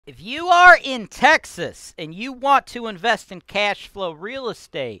If you are in Texas and you want to invest in cash flow real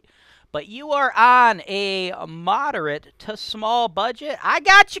estate, but you are on a moderate to small budget, I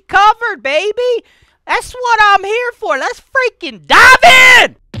got you covered, baby. That's what I'm here for. Let's freaking dive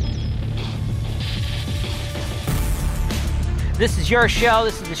in. This is your show.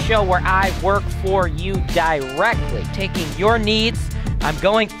 This is the show where I work for you directly, taking your needs. I'm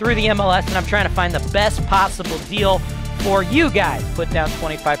going through the MLS and I'm trying to find the best possible deal for you guys. Put down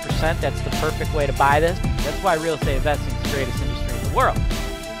 25%. That's the perfect way to buy this. That's why real estate investing is the greatest industry in the world.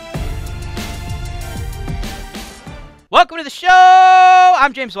 Welcome to the show.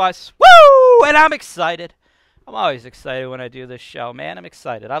 I'm James Wise. Woo! And I'm excited. I'm always excited when I do this show, man. I'm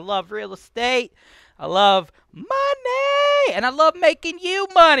excited. I love real estate. I love money. And I love making you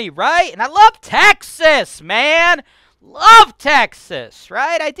money, right? And I love Texas, man. Love Texas,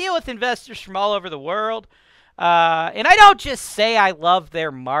 right? I deal with investors from all over the world. And I don't just say I love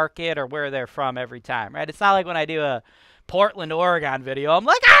their market or where they're from every time, right? It's not like when I do a Portland, Oregon video, I'm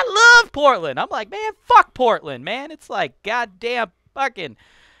like, I love Portland. I'm like, man, fuck Portland, man. It's like goddamn fucking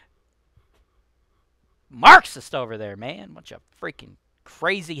Marxist over there, man. Bunch of freaking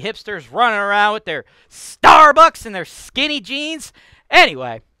crazy hipsters running around with their Starbucks and their skinny jeans.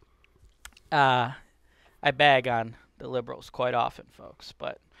 Anyway, I bag on the liberals quite often, folks,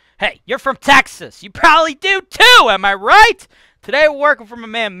 but hey, you're from Texas. You probably do too, am I right? Today we're working for my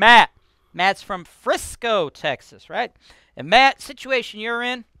man Matt. Matt's from Frisco, Texas, right? And Matt, situation you're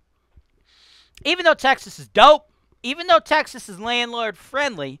in, even though Texas is dope, even though Texas is landlord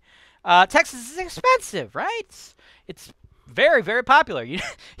friendly, Texas is expensive, right? It's very, very popular.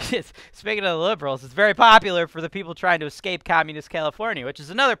 Speaking of the liberals, it's very popular for the people trying to escape communist California, which is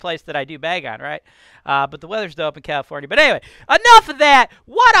another place that I do bag on, right? But the weather's dope in California. But anyway, enough of that.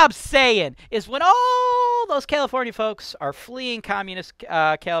 What I'm saying is when all those California folks are fleeing communist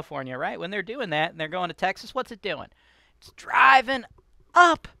California, right? When they're doing that and they're going to Texas, what's it doing? It's driving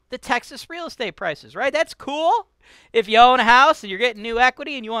up the Texas real estate prices, right? That's cool. If you own a house and you're getting new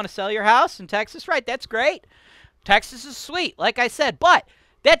equity and you want to sell your house in Texas, right? That's great. Texas is sweet, like I said, but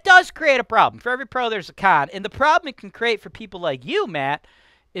that does create a problem. For every pro, there's a con. And the problem it can create for people like you, Matt,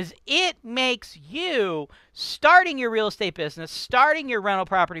 is it makes you starting your real estate business, starting your rental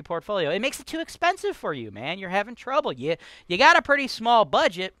property portfolio, it makes it too expensive for you, man. You're having trouble. You got a pretty small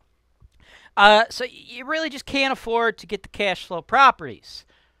budget, so you really just can't afford to get the cash flow properties.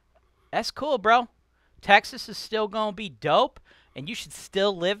 That's cool, bro. Texas is still going to be dope. And you should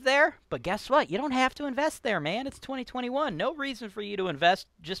still live there, but guess what? You don't have to invest there, man. It's 2021. No reason for you to invest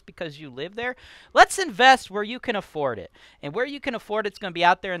just because you live there. Let's invest where you can afford it. And where you can afford it's going to be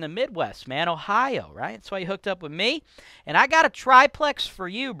out there in the Midwest, man, Ohio, right? That's why you hooked up with me. And I got a triplex for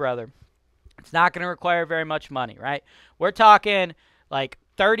you, brother. It's not going to require very much money, right? We're talking like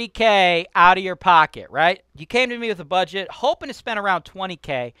 $30K out of your pocket, right? You came to me with a budget, hoping to spend around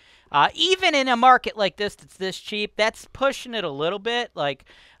 $20K. Even in a market like this that's this cheap, that's pushing it a little bit. Like,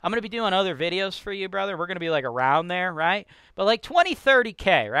 I'm going to be doing other videos for you, brother. We're going to be like around there, right? But like 20,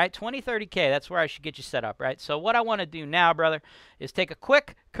 30K, right? 20, 30K, that's where I should get you set up, right? So what I want to do now, brother, is take a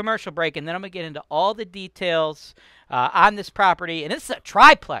quick commercial break, and then I'm going to get into all the details on this property. And this is a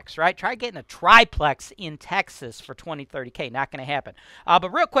triplex, right? Try getting a triplex in Texas for 20, 30K. Not going to happen.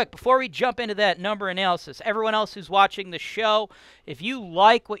 But real quick, before we jump into that number analysis, everyone else who's watching the show, if you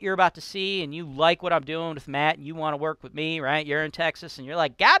like what you're about to see and you like what I'm doing with Matt and you want to work with me, right? You're in Texas and you're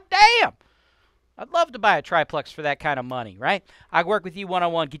like, God damn, I'd love to buy a triplex for that kind of money, right? I work with you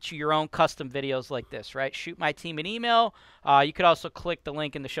one-on-one, get you your own custom videos like this, right? Shoot my team an email. You could also click the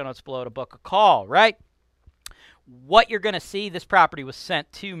link in the show notes below to book a call, right? What you're going to see, this property was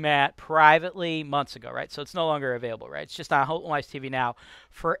sent to Matt privately months ago, right? So it's no longer available, right? It's just on Holton-Wise TV now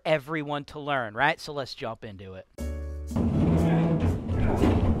for everyone to learn, right? So let's jump into it.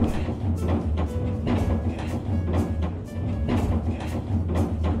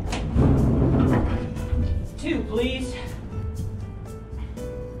 Two, please.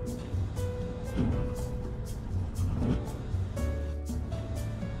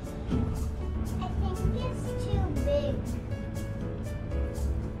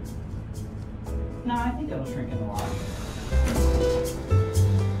 No, I think it'll shrink in the water.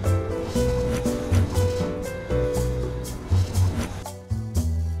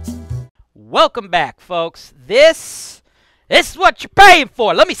 Welcome back, folks. This is what you're paying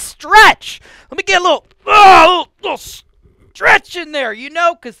for. Let me stretch. Let me get a little stretch in there, you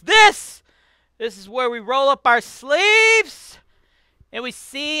know, because this is where we roll up our sleeves and we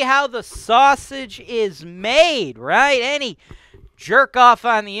see how the sausage is made, right? Any jerk off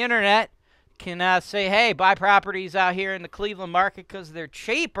on the internet can say, hey, buy properties out here in the Cleveland market because they're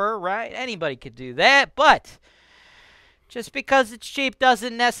cheaper, right? Anybody could do that, but just because it's cheap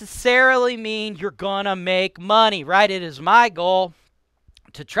doesn't necessarily mean you're going to make money, right? It is my goal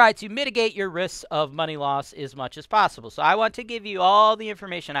to try to mitigate your risks of money loss as much as possible. So I want to give you all the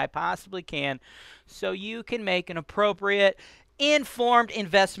information I possibly can so you can make an appropriate, informed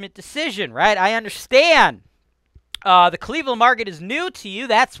investment decision, right? I understand the Cleveland market is new to you.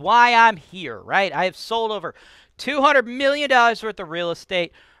 That's why I'm here, right? I have sold over $200 million worth of real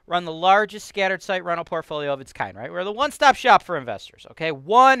estate, run the largest scattered site rental portfolio of its kind, right? We're the one-stop shop for investors, okay?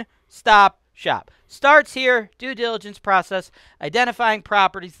 One-stop shop. Starts here, due diligence process, identifying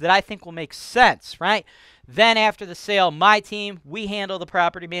properties that I think will make sense, right? Then after the sale, my team, we handle the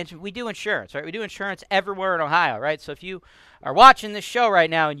property management. We do insurance, right? We do insurance everywhere in Ohio, right? So if you are watching this show right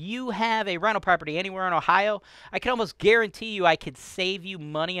now and you have a rental property anywhere in Ohio, I can almost guarantee you I could save you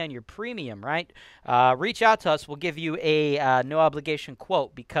money on your premium, right? Reach out to us. We'll give you a no obligation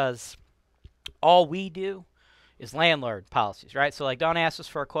quote because all we do is landlord policies, right? So, like, don't ask us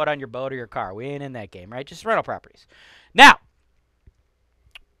for a quote on your boat or your car. We ain't in that game, right? Just rental properties. Now,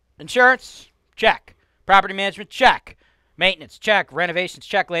 insurance, check. Property management, check. Maintenance, check. Renovations,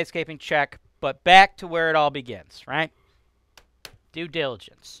 check. Landscaping, check. But back to where it all begins, right? Due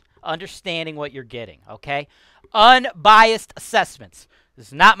diligence. Understanding what you're getting, okay? Unbiased assessments. This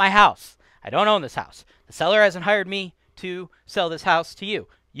is not my house. I don't own this house. The seller hasn't hired me to sell this house to you.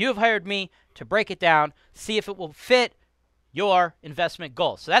 You have hired me to break it down, see if it will fit your investment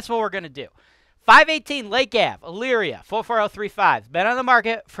goals. So that's what we're going to do. 518 Lake Ave, Elyria, 44035. Been on the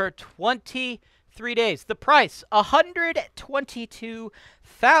market for 23 days. The price,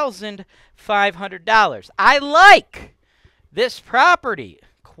 $122,500. I like this property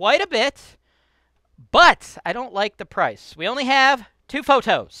quite a bit, but I don't like the price. We only have 2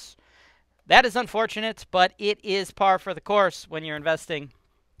 photos. That is unfortunate, but it is par for the course when you're investing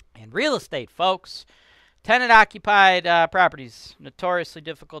in real estate, folks. Tenant-occupied properties, notoriously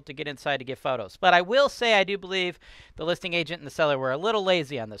difficult to get inside to get photos. But I will say I do believe the listing agent and the seller were a little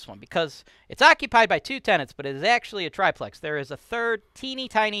lazy on this one because it's occupied by 2 tenants, but it is actually a triplex. There is a third teeny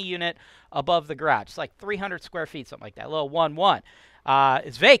tiny unit above the garage. It's like 300 square feet, something like that, a little 1-1.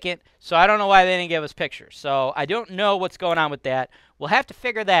 It's vacant, so I don't know why they didn't give us pictures. So I don't know what's going on with that. We'll have to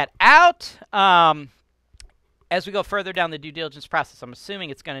figure that out as we go further down the due diligence process. I'm assuming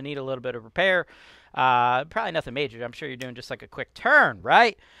it's going to need a little bit of repair. Probably nothing major. I'm sure you're doing just like a quick turn,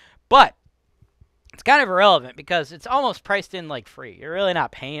 right? But it's kind of irrelevant because it's almost priced in like free. You're really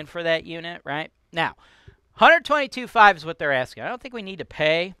not paying for that unit, right? Now, $122,500 is what they're asking. I don't think we need to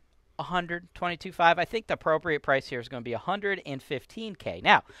pay $122,500. I think the appropriate price here is going to be $115K.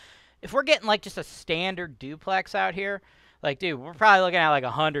 Now, if we're getting like just a standard duplex out here, like, dude, we're probably looking at like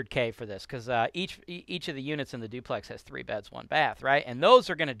 $100K for this because each of the units in the duplex has 3 beds, 1 bath, right? And those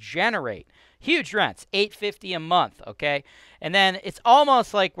are going to generate huge rents, $850 a month, okay? And then it's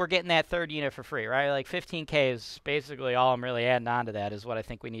almost like we're getting that third unit for free, right? Like $15K is basically all I'm really adding on to that is what I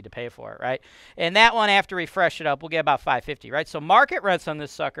think we need to pay for it, right? And that one, after we fresh it up, we'll get about $550, right? So market rents on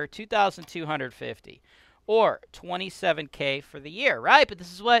this sucker, $2,250 or $27K for the year, right? But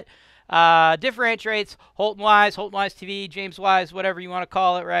this is what differentiates Holton-Wise, Holton-Wise TV, James Wise, whatever you want to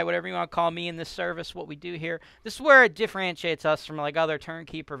call it, right? Whatever you want to call me in this service, what we do here. This is where it differentiates us from like other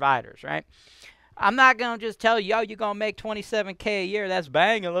turnkey providers, right? I'm not going to just tell you, oh, you're going to make $27K a year. That's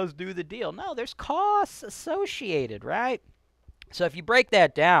banging. Let's do the deal. No, there's costs associated, right? So if you break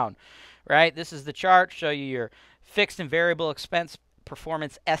that down, right, this is the chart. Show you your fixed and variable expense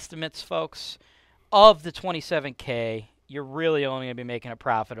performance estimates, folks. Of the $27K, you're really only going to be making a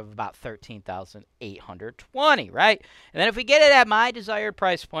profit of about $13,820, right? And then if we get it at my desired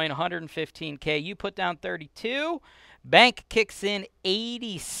price point, $115K, you put down 32, bank kicks in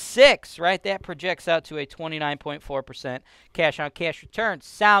 86, right? That projects out to a 29.4% cash-on-cash return.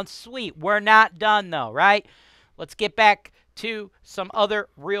 Sounds sweet. We're not done, though, right? Let's get back to some other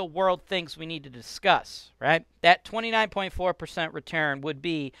real-world things we need to discuss, right? That 29.4% return would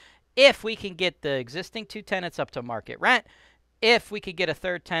be if we can get the existing 2 tenants up to market rent, if we could get a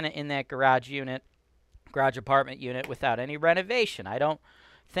third tenant in that garage apartment unit without any renovation. I don't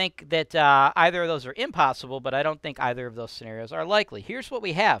think that either of those are impossible, but I don't think either of those scenarios are likely. Here's what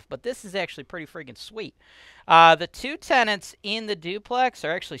we have, but this is actually pretty freaking sweet. The 2 tenants in the duplex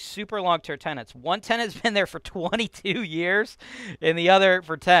are actually super long-term tenants. One tenant's been there for 22 years, and the other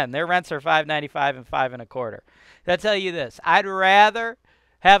for 10. Their rents are $595 and $525. I'll tell you this: I'd rather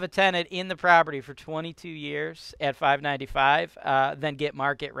have a tenant in the property for 22 years at $595 than get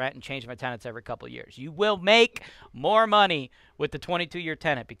market rent and change my tenants every couple of years. You will make more money with the 22-year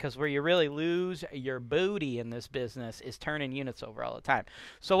tenant, because where you really lose your booty in this business is turning units over all the time.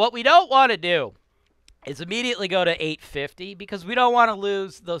 So what we don't want to do is immediately go to 850, because we don't want to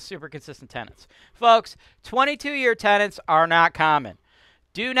lose those super consistent tenants. Folks, 22-year tenants are not common.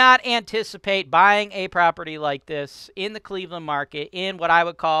 Do not anticipate buying a property like this in the Cleveland market in what I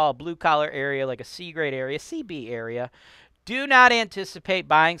would call a blue-collar area, like a C-grade area, CB area. Do not anticipate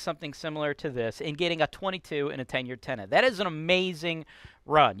buying something similar to this and getting a 22 and a 10-year tenant. That is an amazing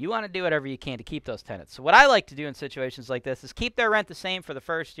run. You want to do whatever you can to keep those tenants. So what I like to do in situations like this is keep their rent the same for the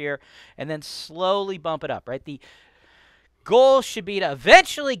first year and then slowly bump it up, right? The goal should be to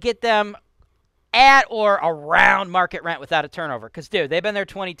eventually get them at or around market rent without a turnover. Because, dude, they've been there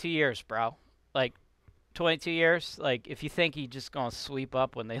 22 years, bro. Like, 22 years. Like, if you think you're just going to sweep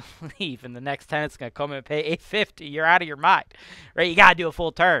up when they leave and the next tenant's going to come in and pay $850, you're out of your mind, right? You got to do a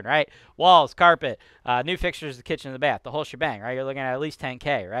full turn, right? Walls, carpet, new fixtures, the kitchen and the bath, the whole shebang, right? You're looking at least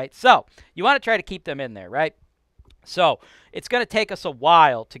 $10K, right? So you want to try to keep them in there, right? So it's going to take us a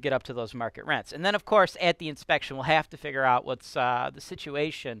while to get up to those market rents. And then, of course, at the inspection, we'll have to figure out what's the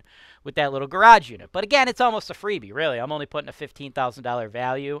situation with that little garage unit. But, again, it's almost a freebie, really. I'm only putting a $15,000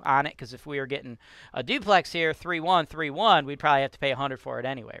 value on it, because if we were getting a duplex here, 3-1, 3-1, we'd probably have to pay $100 for it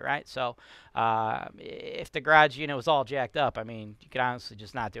anyway, right? So if the garage unit was all jacked up, I mean, you could honestly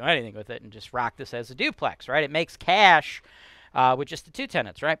just not do anything with it and just rock this as a duplex, right? It makes cash with just the two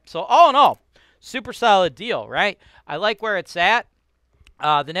tenants, right? So all in all, super solid deal, right? I like where it's at.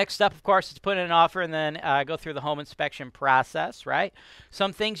 The next step, of course, is put in an offer and then go through the home inspection process, right?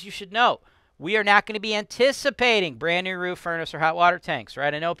 Some things you should know. We are not going to be anticipating brand new roof, furnace, or hot water tanks,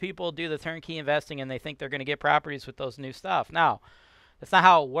 right? I know people do the turnkey investing and they think they're going to get properties with those new stuff. No, that's not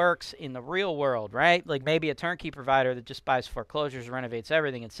how it works in the real world, right? Like maybe a turnkey provider that just buys foreclosures, renovates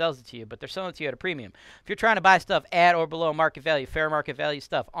everything, and sells it to you, but they're selling it to you at a premium. If you're trying to buy stuff at or below market value, fair market value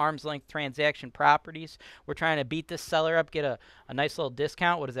stuff, arm's length transaction properties, we're trying to beat this seller up, get a nice little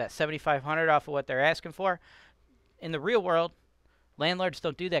discount. What is that, $7,500 off of what they're asking for? In the real world, landlords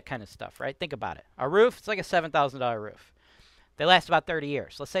don't do that kind of stuff, right? Think about it. A roof, it's like a $7,000 roof. They last about 30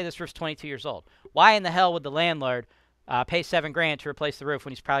 years. Let's say this roof's 22 years old. Why in the hell would the landlord pay $7,000 to replace the roof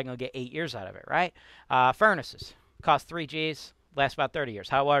when he's probably going to get 8 years out of it, right? Furnaces cost 3 G's, last about 30 years.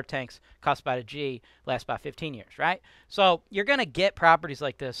 Hot water tanks cost about a G, last about 15 years, right? So you're going to get properties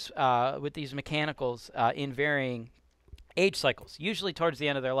like this with these mechanicals in varying age cycles, usually towards the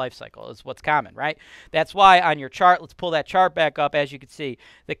end of their life cycle is what's common, right? That's why on your chart, let's pull that chart back up. As you can see,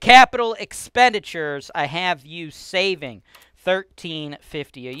 the capital expenditures, I have you saving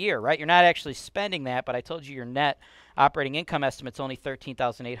 $1,350 a year, right? You're not actually spending that, but I told you your net operating income estimate's only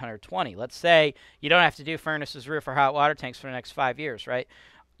 $13,820. Let's say you don't have to do furnaces, roof, or hot water tanks for the next 5 years, right?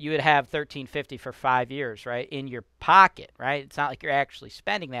 You would have $1,350 for 5 years, right, in your pocket, right? It's not like you're actually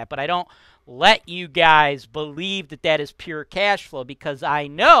spending that, but I don't let you guys believe that that is pure cash flow, because I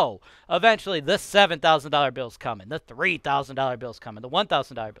know eventually the $7,000 bill's coming, the $3,000 bill's coming, the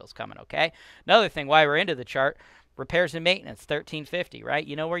 $1,000 bill's coming, okay? Another thing, why we're into the chart, repairs and maintenance, $1,350, right?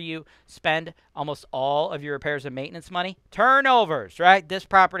 You know where you spend almost all of your repairs and maintenance money? Turnovers, right? This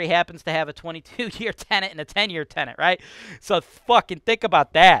property happens to have a 22-year tenant and a 10-year tenant, right? So fucking think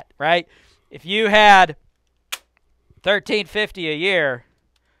about that, right? If you had $1,350 a year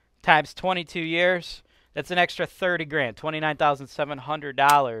times 22 years, that's an extra 30 grand,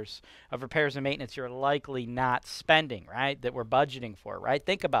 $29,700 of repairs and maintenance you're likely not spending, right, that we're budgeting for, right?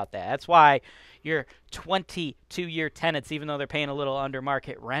 Think about that. That's why your 22-year tenants, even though they're paying a little under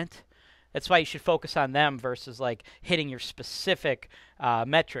market rent, that's why you should focus on them versus like hitting your specific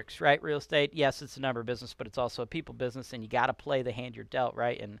metrics, right? Real estate, yes, it's a number business, but it's also a people business, and you got to play the hand you're dealt,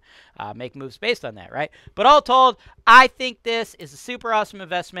 right, and make moves based on that, right? But all told, I think this is a super awesome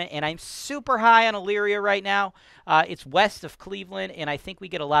investment, and I'm super high on Elyria right now. It's west of Cleveland, and I think we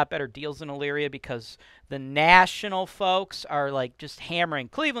get a lot better deals in Elyria because the national folks are like just hammering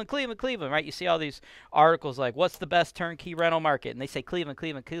Cleveland, Cleveland, Cleveland, right? You see all these articles like, what's the best turnkey rental market? And they say Cleveland,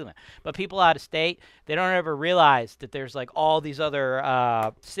 Cleveland, Cleveland. But people out of state, they don't ever realize that there's like all these other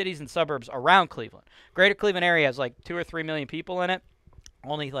cities and suburbs around Cleveland. Greater Cleveland area has like 2 or 3 million people in it.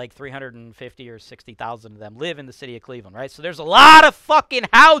 Only like 350 or 60,000 of them live in the city of Cleveland, right? So there's a lot of fucking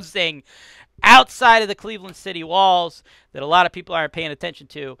housing outside of the Cleveland city walls that a lot of people aren't paying attention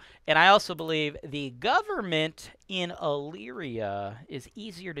to. And I also believe the government in Elyria is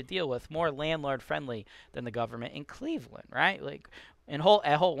easier to deal with, more landlord-friendly than the government in Cleveland, right? Like at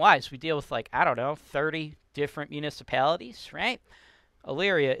Holton-Wise, we deal with like, I don't know, 30 different municipalities, right?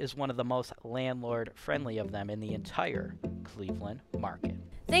 Elyria is one of the most landlord-friendly of them in the entire Cleveland market.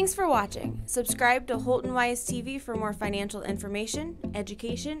 Thanks for watching. Subscribe to Holton-Wise TV for more financial information,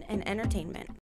 education, and entertainment.